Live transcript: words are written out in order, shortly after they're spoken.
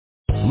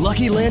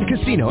Lucky Land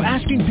Casino,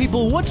 asking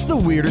people, what's the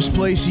weirdest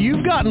place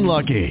you've gotten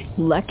lucky?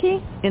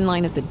 Lucky? In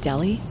line at the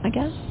deli, I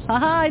guess?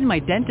 Aha, in my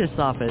dentist's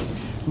office.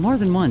 More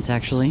than once,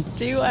 actually.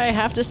 Do I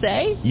have to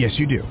say? Yes,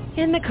 you do.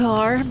 In the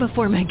car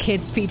before my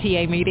kids'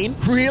 PTA meeting.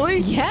 Really?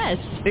 Yes.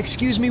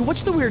 Excuse me,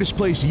 what's the weirdest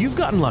place you've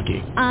gotten lucky?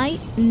 I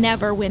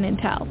never win and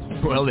tell.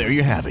 Well, there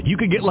you have it. You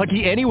can get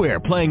lucky anywhere,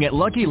 playing at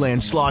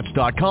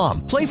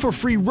LuckyLandSlots.com. Play for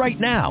free right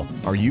now.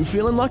 Are you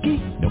feeling lucky?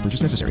 No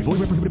purchase necessary. Void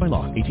where prohibited by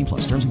law. 18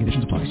 plus. Terms and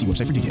conditions apply. See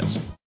website for details.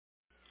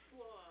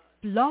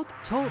 Blog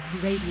Talk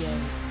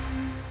Radio.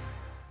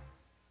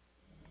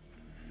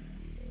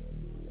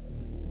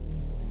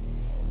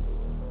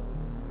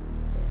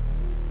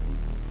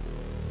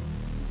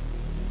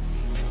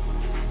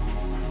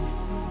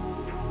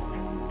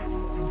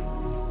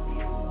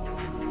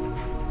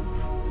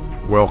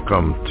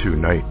 Welcome to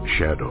Night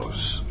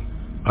Shadows.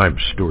 I'm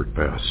Stuart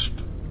Best,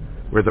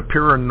 where the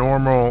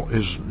paranormal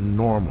is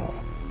normal,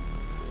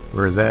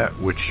 where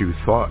that which you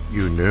thought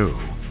you knew,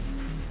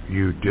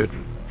 you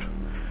didn't,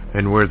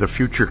 and where the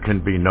future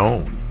can be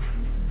known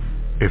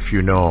if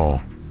you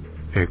know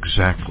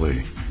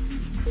exactly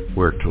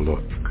where to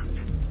look.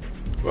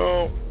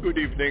 Well, good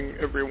evening,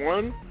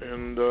 everyone,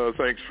 and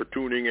thanks for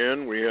tuning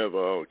in. We have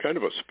a kind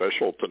of a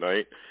special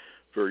tonight,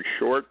 very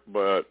short,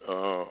 but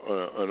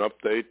an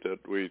update that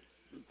we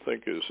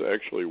think is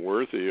actually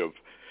worthy of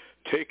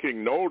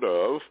taking note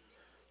of.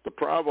 The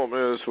problem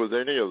is with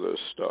any of this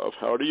stuff,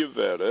 how do you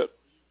vet it?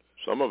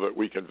 Some of it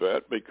we can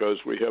vet because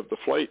we have the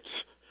flights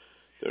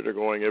that are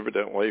going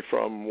evidently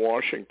from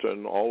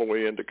Washington all the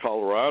way into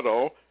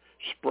Colorado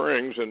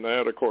Springs, and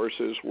that, of course,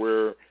 is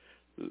where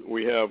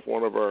we have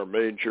one of our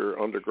major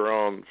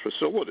underground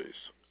facilities.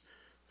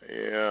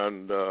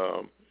 And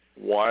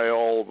why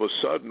all of a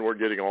sudden we're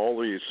getting all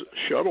these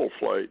shuttle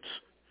flights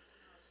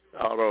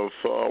out of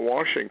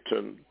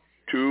Washington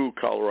to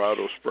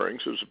Colorado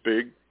Springs is a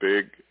big,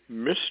 big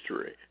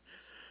mystery.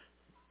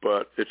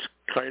 But it's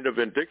kind of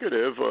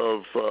indicative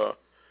of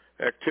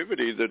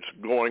activity that's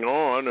going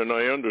on, and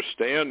I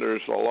understand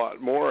there's a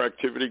lot more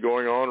activity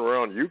going on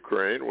around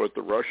Ukraine with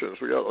the Russians.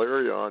 We got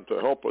Larry on to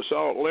help us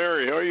out.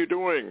 Larry, how are you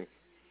doing?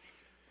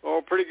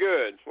 Oh, pretty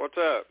good. What's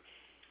up?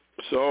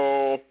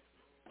 So,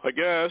 I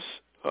guess,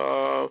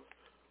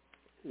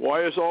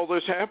 why is all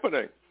this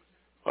happening?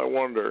 I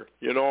wonder.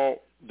 You know,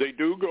 they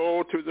do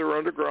go to their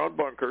underground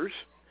bunkers,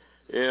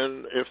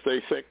 and if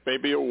they think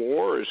maybe a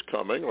war is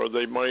coming, or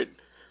they might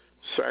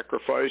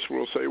sacrifice,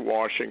 we'll say,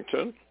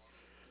 Washington.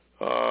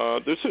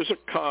 This is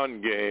a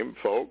con game,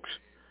 folks.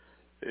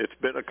 It's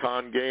been a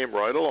con game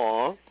right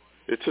along.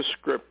 It's a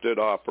scripted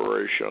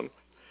operation.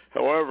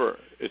 However,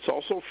 it's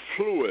also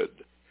fluid,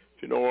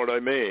 if you know what I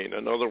mean.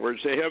 In other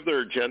words, they have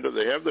their agenda,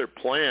 they have their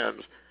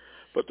plans,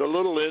 but the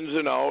little ins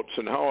and outs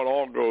and how it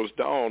all goes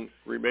down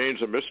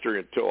remains a mystery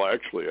until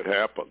actually it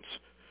happens.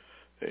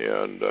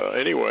 And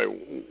anyway,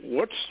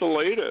 what's the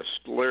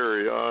latest,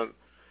 Larry, on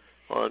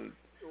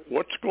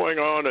what's going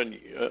on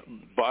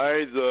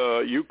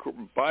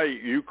by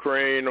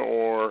Ukraine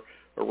or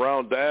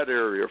around that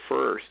area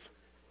first?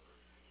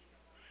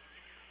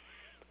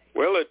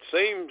 Well, it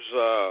seems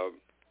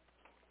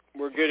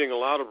we're getting a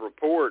lot of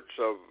reports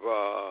of,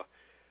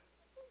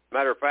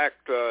 matter of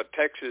fact,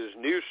 Texas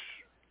News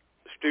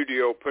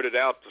Studio put it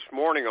out this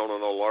morning on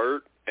an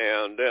alert,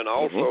 and then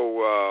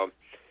also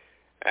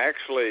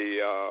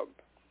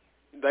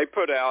they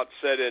put out,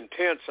 said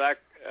intense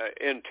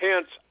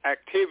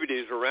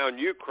activities around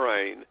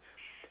Ukraine,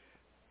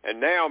 and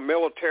now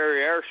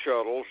military air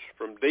shuttles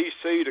from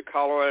D.C. to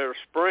Colorado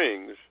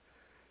Springs,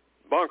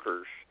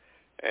 bunkers,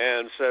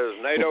 and says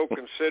NATO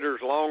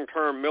considers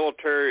long-term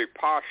military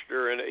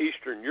posture in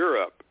Eastern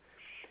Europe,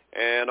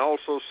 and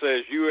also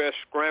says U.S.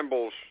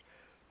 scrambles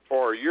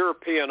for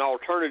European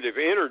alternative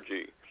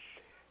energy.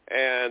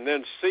 And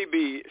then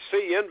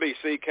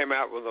CNBC came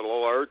out with an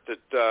alert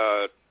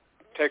that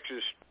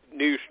Texas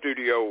News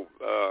Studio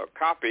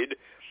copied.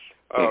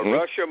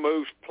 Russia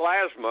moves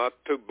plasma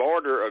to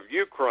border of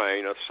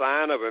Ukraine, a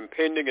sign of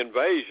impending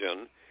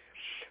invasion.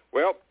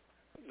 Well,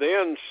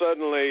 then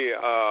suddenly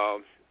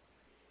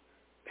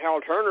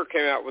Hal Turner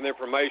came out with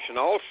information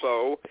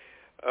also.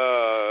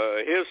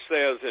 His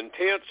says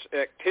intense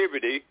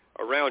activity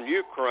around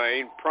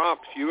Ukraine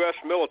prompts U.S.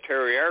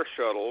 military air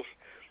shuttles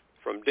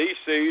from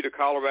D.C. to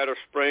Colorado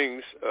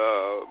Springs,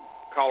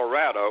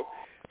 Colorado.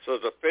 Says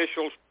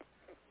officials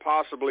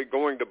possibly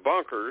going to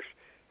bunkers.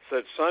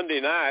 Said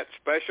Sunday night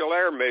special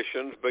air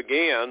missions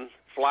began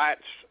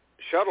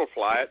shuttle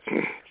flights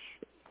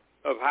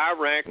of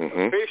high-ranked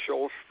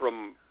officials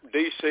from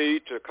D.C.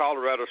 to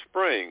Colorado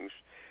Springs.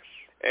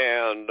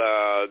 And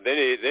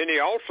then he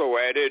also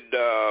added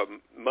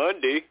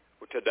Monday,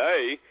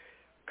 today,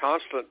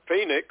 Constant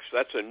Phoenix,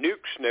 that's a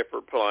nuke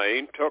sniffer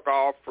plane, took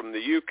off from the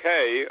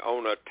UK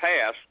on a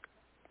task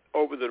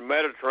over the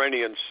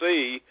Mediterranean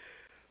Sea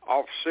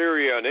off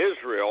Syria and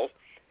Israel,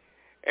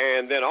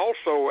 and then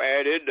also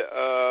added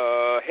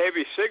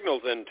heavy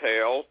signals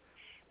intel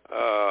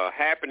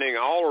happening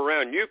all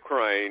around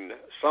Ukraine,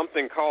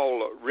 something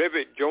called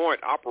rivet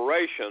joint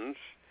operations,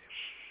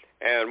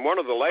 And one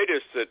of the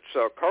latest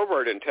that's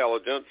covert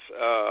intelligence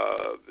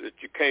that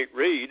you can't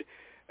read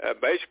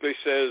basically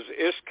says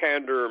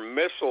Iskander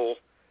missile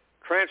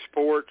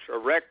transports,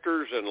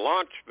 erectors, and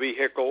launch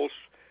vehicles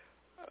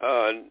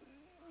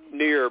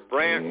near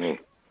Bryansk,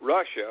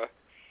 Russia,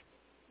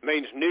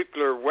 means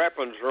nuclear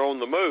weapons are on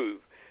the move.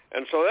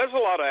 And so there's a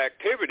lot of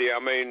activity. I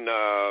mean,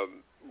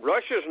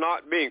 Russia's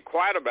not being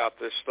quiet about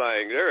this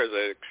thing. There is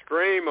an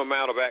extreme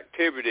amount of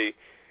activity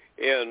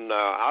in,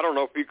 I don't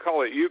know if you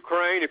call it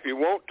Ukraine if you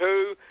want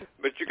to,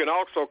 but you can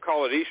also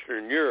call it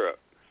Eastern Europe.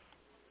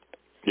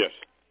 Yes.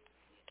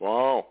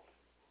 Wow.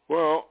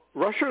 Well,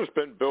 Russia's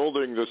been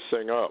building this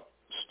thing up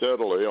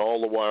steadily, all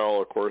the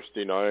while, of course,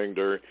 denying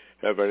they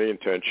have any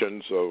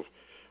intentions of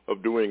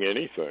doing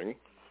anything,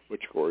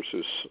 which, of course,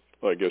 is,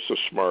 I guess, a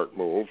smart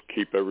move,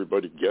 keep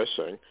everybody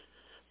guessing.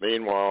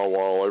 Meanwhile,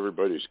 while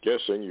everybody's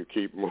guessing, you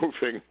keep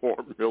moving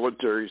more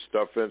military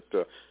stuff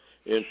into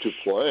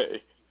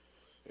play.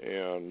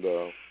 And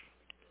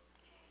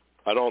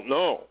I don't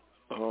know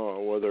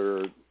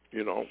whether,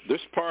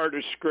 this part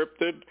is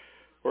scripted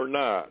or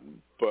not.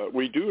 But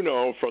we do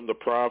know from the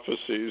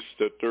prophecies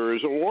that there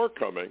is a war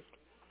coming.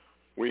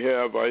 We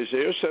have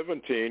Isaiah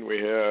 17,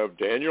 we have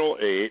Daniel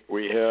 8,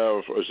 we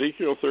have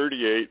Ezekiel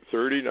 38,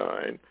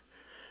 39,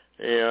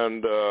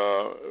 and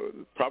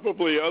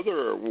probably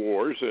other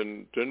wars.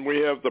 And then we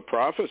have the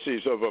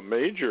prophecies of a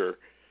major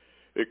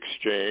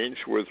exchange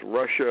with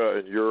Russia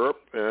and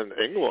Europe and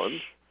England,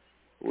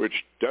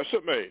 which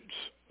decimates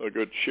a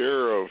good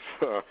share of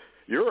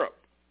Europe.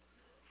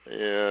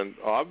 And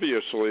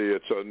obviously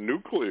it's a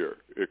nuclear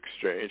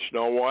exchange.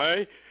 Now,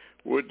 why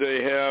would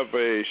they have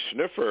a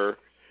sniffer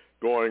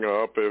going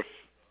up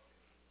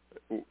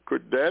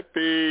could that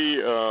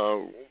be,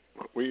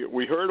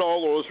 we heard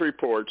all those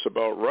reports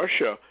about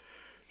Russia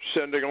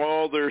sending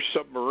all their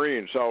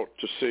submarines out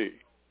to sea.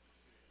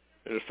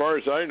 And as far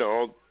as I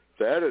know,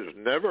 that has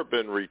never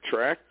been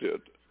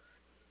retracted.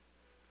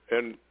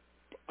 And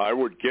I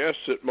would guess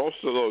that most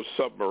of those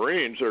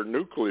submarines are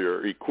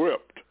nuclear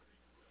equipped.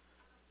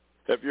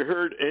 Have you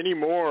heard any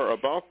more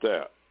about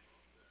that?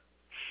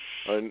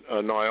 And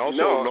I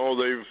also know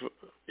they've...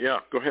 Yeah,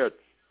 go ahead.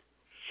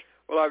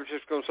 Well, I was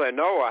just going to say,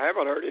 no, I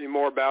haven't heard any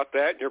more about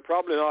that, and you're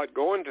probably not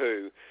going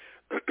to.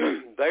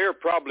 They are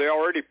probably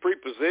already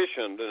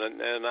pre-positioned,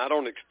 and I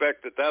don't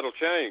expect that that'll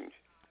change.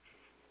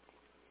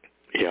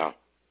 Yeah,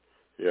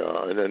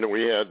 and then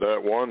we had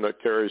that one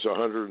that carries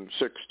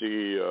 160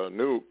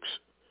 nukes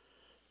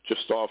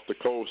just off the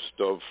coast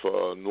of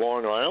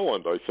Long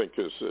Island, I think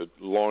is at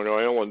Long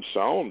Island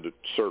Sound it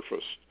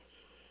surfaced.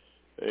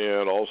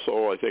 And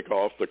also, I think,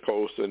 off the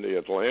coast in the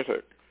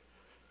Atlantic.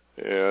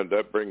 And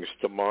that brings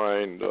to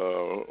mind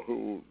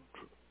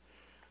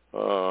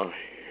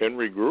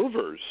Henry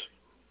Groover's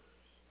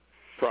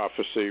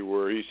prophecy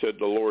where he said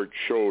the Lord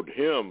showed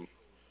him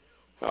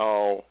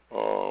how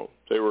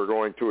they were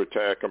going to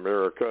attack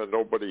America, and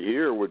nobody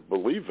here would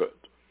believe it.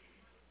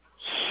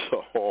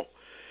 So...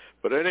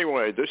 But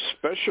anyway, this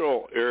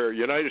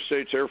United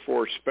States Air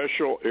Force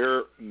Special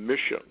Air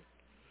Mission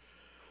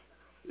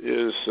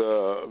is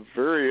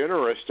very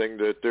interesting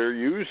that they're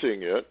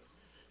using it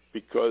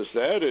because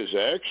that is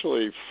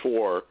actually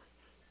for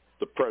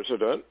the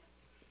president,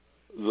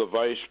 the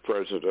vice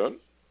president,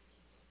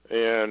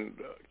 and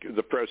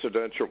the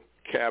presidential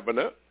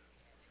cabinet,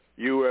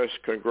 U.S.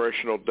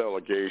 congressional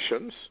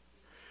delegations,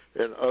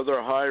 and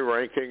other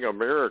high-ranking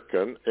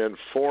American and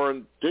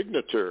foreign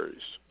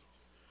dignitaries.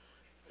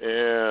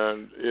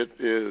 And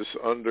it's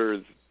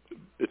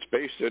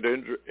based at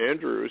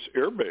Andrews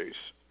Air Base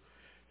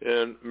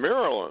in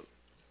Maryland.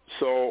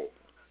 So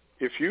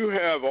if you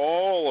have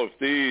all of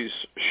these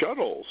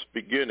shuttles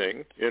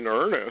beginning in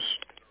earnest,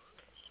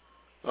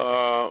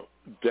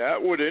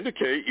 that would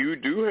indicate you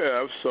do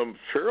have some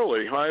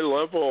fairly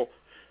high-level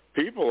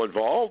people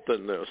involved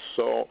in this.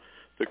 So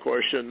the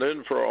question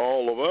then for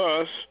all of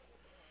us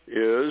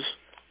is,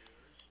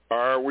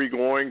 are we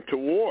going to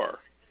war?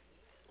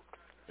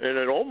 And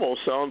it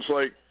almost sounds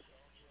like,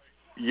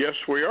 yes,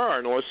 we are,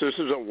 unless this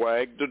is a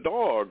wag the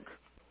dog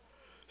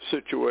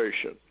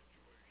situation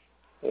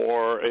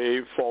or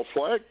a false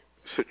flag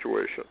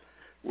situation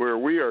where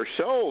we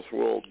ourselves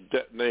will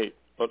detonate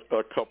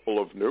a couple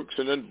of nukes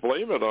and then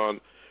blame it on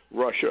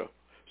Russia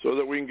so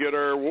that we can get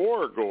our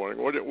war going.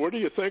 What do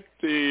you think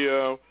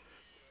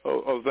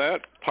of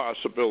that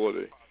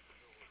possibility?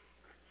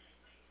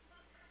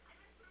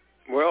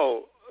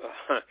 Well,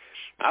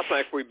 I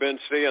think we've been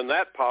seeing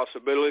that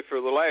possibility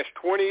for the last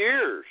 20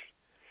 years.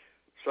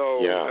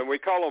 So, yeah. and we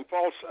call them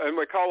false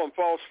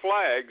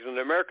flags, and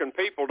the American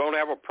people don't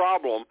have a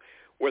problem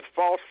with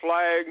false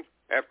flag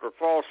after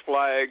false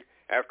flag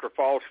after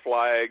false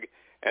flag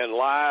and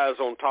lies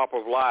on top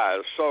of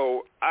lies.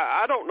 So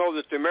I don't know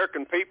that the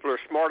American people are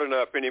smart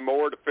enough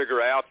anymore to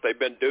figure out they've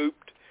been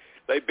duped.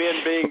 They've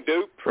been being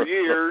duped for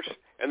years,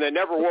 and they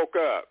never woke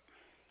up.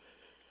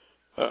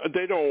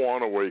 They don't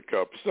want to wake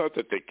up. It's not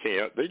that they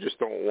can't. They just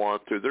don't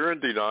want to. They're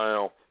in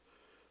denial,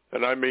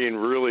 and I mean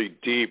really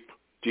deep,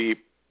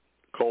 deep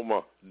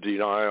coma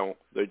denial.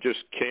 They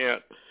just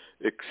can't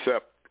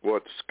accept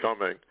what's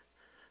coming.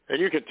 And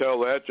you can tell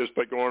that just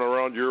by going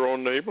around your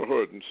own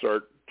neighborhood and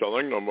start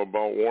telling them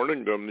about,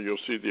 warning them. You'll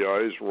see the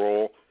eyes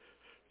roll.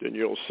 Then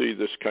you'll see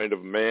this kind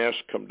of mask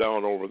come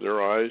down over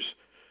their eyes.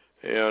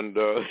 And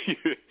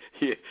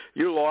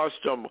you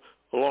lost them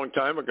a long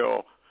time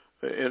ago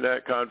in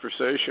that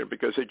conversation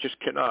because they just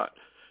cannot,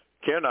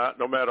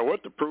 no matter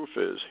what the proof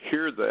is,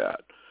 hear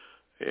that.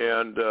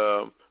 And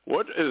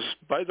what is,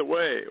 by the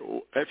way,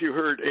 have you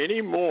heard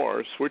any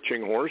more,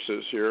 switching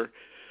horses here,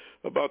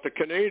 about the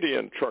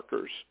Canadian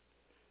truckers?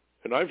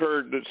 And I've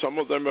heard that some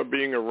of them are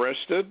being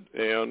arrested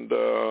and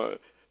that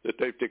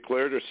they've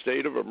declared a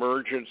state of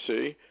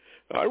emergency.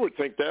 I would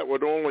think that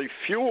would only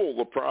fuel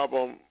the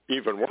problem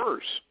even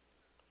worse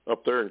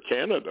up there in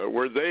Canada,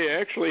 where they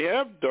actually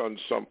have done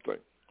something.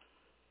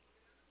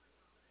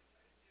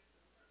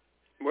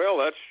 Well,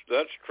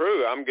 that's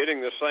true. I'm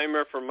getting the same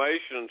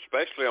information,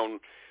 especially on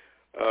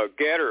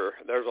Getter.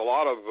 There's a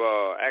lot of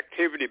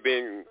activity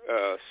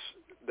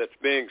that's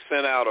being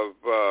sent out of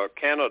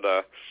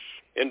Canada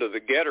into the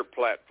Getter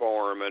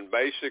platform, and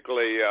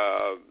basically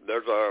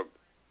there's a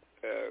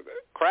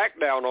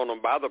crackdown on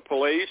them by the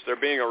police. They're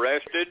being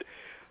arrested.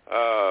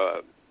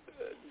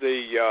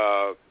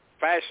 The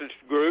fascist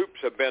groups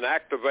have been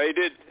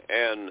activated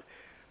and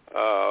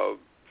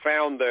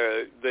found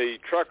the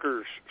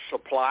truckers'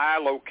 supply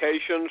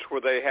locations where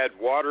they had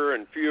water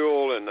and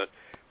fuel and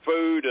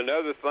food and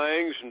other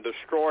things, and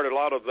destroyed a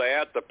lot of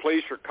that. The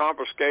police are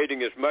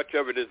confiscating as much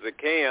of it as they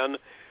can.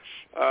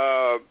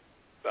 I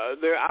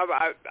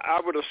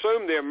would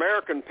assume the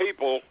American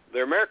people,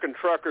 the American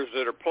truckers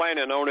that are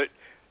planning on it,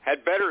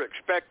 had better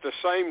expect the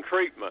same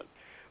treatment.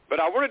 But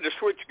I wanted to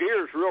switch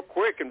gears real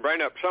quick and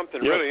bring up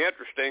something really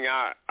interesting.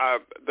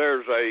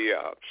 There's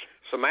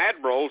some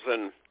admirals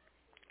and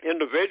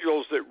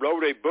individuals that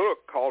wrote a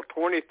book called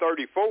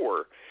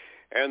 2034,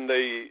 and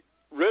the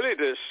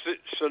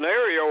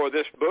scenario of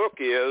this book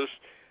is,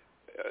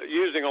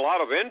 using a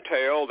lot of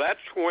intel, that's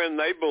when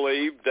they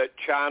believed that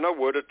China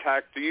would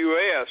attack the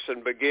U.S.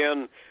 and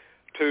begin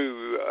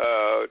to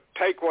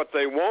take what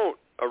they want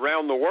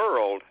around the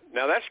world.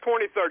 Now, that's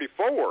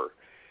 2034.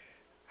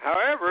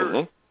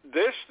 However,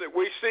 this that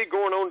we see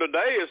going on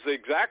today is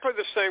exactly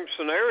the same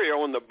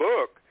scenario in the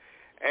book,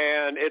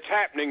 and it's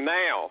happening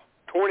now,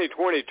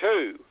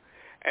 2022.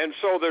 And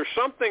so there's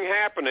something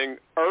happening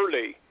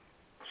early.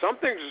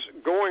 Something's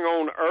going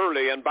on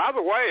early. And by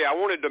the way, I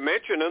wanted to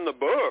mention in the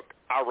book,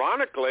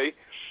 ironically,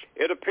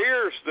 it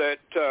appears that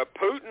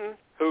Putin,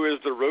 who is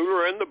the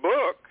ruler in the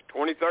book,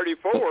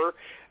 2034,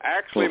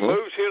 actually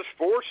moves his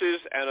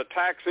forces and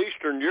attacks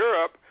Eastern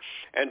Europe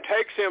and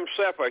takes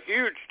himself a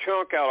huge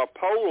chunk out of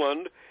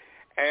Poland.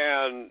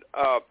 And,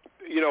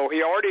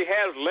 he already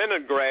has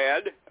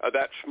Leningrad,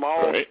 that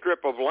small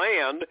strip of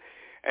land.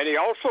 And he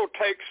also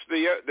takes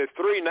the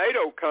three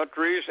NATO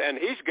countries, and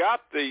he's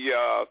got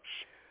the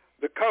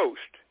coast.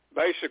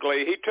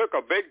 Basically, he took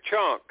a big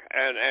chunk,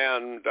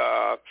 and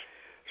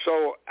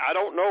so I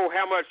don't know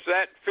how much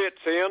that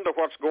fits into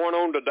what's going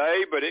on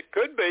today, but it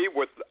could be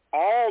with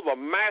all the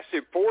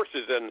massive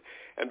forces.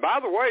 And by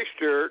the way,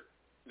 Stuart,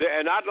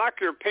 and I'd like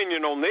your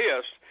opinion on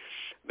this,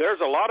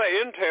 there's a lot of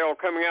intel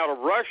coming out of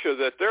Russia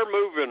that they're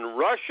moving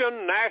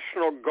Russian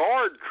National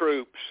Guard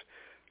troops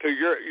to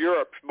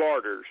Europe's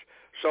borders.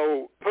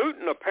 So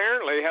Putin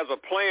apparently has a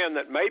plan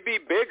that may be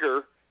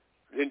bigger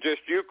than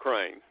just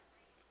Ukraine.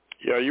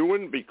 Yeah, you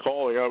wouldn't be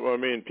calling up. I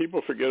mean,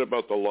 people forget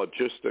about the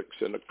logistics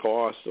and the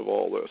cost of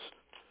all this.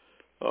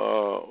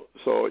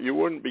 So you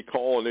wouldn't be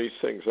calling these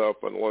things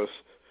up unless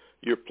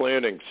you're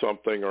planning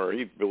something or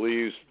he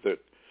believes that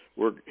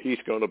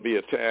he's going to be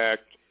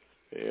attacked.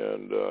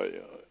 And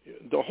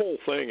the whole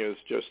thing is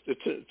just,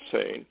 it's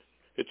insane.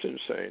 It's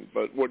insane.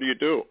 But what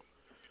do?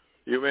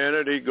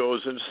 Humanity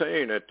goes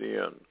insane at the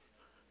end.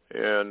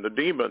 And the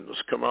demons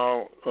come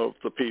out of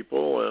the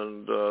people,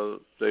 and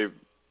they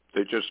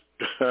just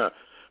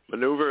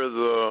maneuver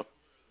the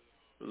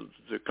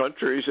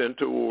countries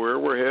into where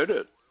we're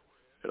headed.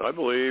 And I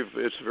believe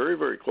it's very,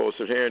 very close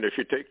at hand. If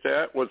you take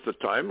that with the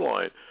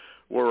timeline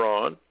we're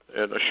on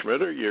and the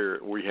Schmitter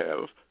year we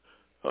have,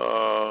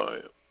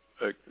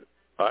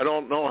 I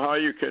don't know how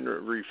you can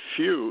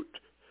refute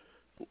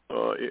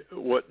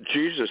what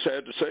Jesus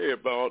had to say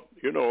about,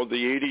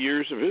 the 80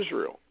 years of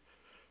Israel.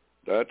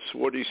 That's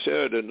what he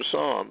said in the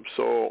Psalm.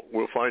 So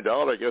we'll find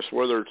out, I guess,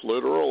 whether it's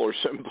literal or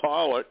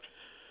symbolic.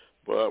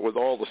 But with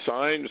all the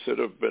signs that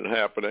have been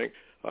happening,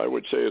 I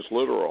would say it's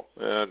literal.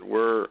 And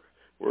we're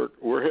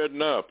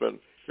heading up. And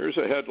here's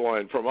a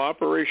headline: from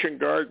Operation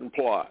Garden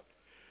Plot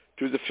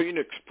to the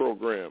Phoenix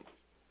program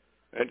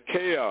and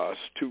chaos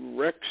to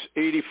Rex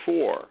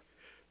 84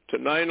 to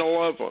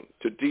 9/11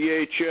 to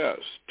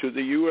DHS to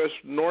the U.S.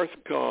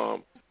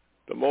 Northcom,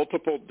 the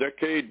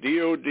multiple-decade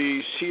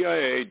DOD,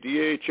 CIA,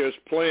 DHS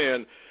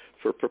plan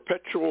for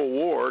perpetual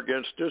war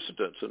against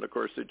dissidents. And, of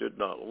course, they did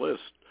not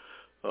list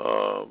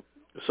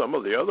some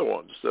of the other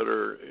ones that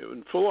are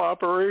in full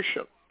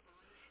operation.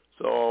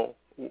 So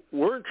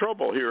we're in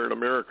trouble here in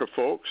America,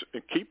 folks.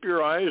 And keep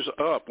your eyes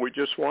up. We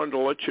just wanted to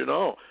let you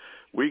know.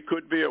 We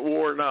could be at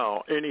war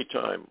now,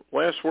 anytime.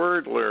 Last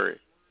word, Larry.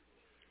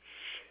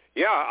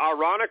 Yeah,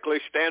 ironically,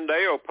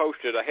 Standeo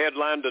posted a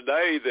headline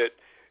today that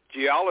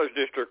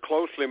geologists are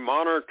closely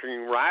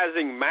monitoring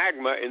rising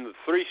magma in the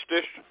Three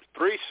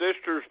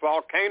Sisters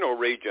volcano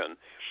region.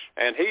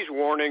 And he's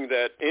warning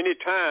that any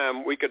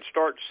time we could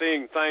start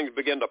seeing things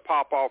begin to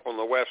pop off on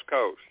the West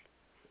Coast.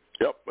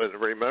 Yep,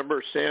 and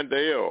remember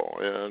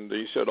Standeo, and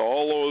he said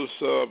all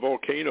those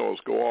volcanoes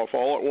go off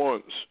all at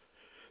once.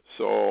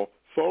 So,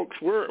 folks,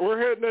 we're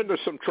heading into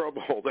some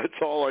trouble. That's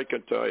all I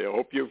can tell you. I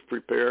hope you've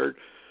prepared.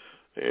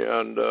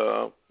 And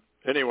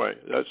anyway,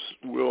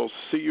 we'll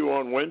see you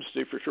on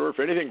Wednesday for sure. If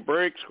anything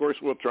breaks, of course,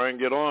 we'll try and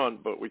get on,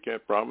 but we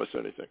can't promise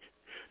anything.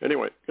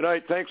 Anyway, good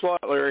night. Thanks a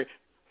lot, Larry.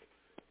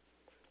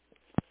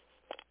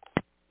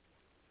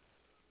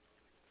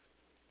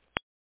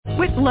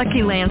 With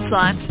Lucky Land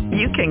Slots,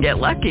 you can get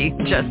lucky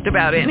just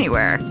about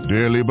anywhere.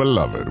 Dearly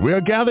beloved, we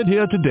are gathered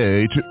here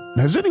today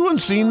to... Has anyone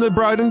seen the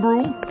bride and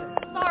groom?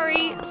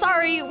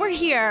 Sorry, we're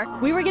here.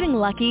 We were getting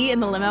lucky in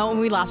the limo and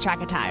we lost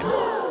track of time.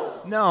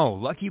 No,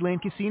 Lucky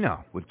Land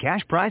Casino, with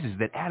cash prizes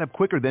that add up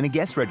quicker than a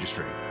guest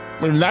registry.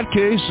 In that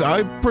case,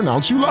 I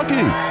pronounce you lucky.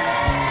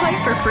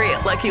 Play for free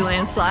at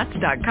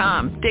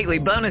LuckyLandSlots.com. Daily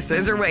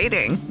bonuses are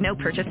waiting. No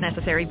purchase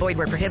necessary. Void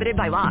where prohibited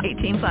by law.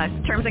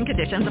 18+. Terms and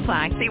conditions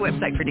apply. See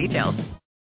website for details.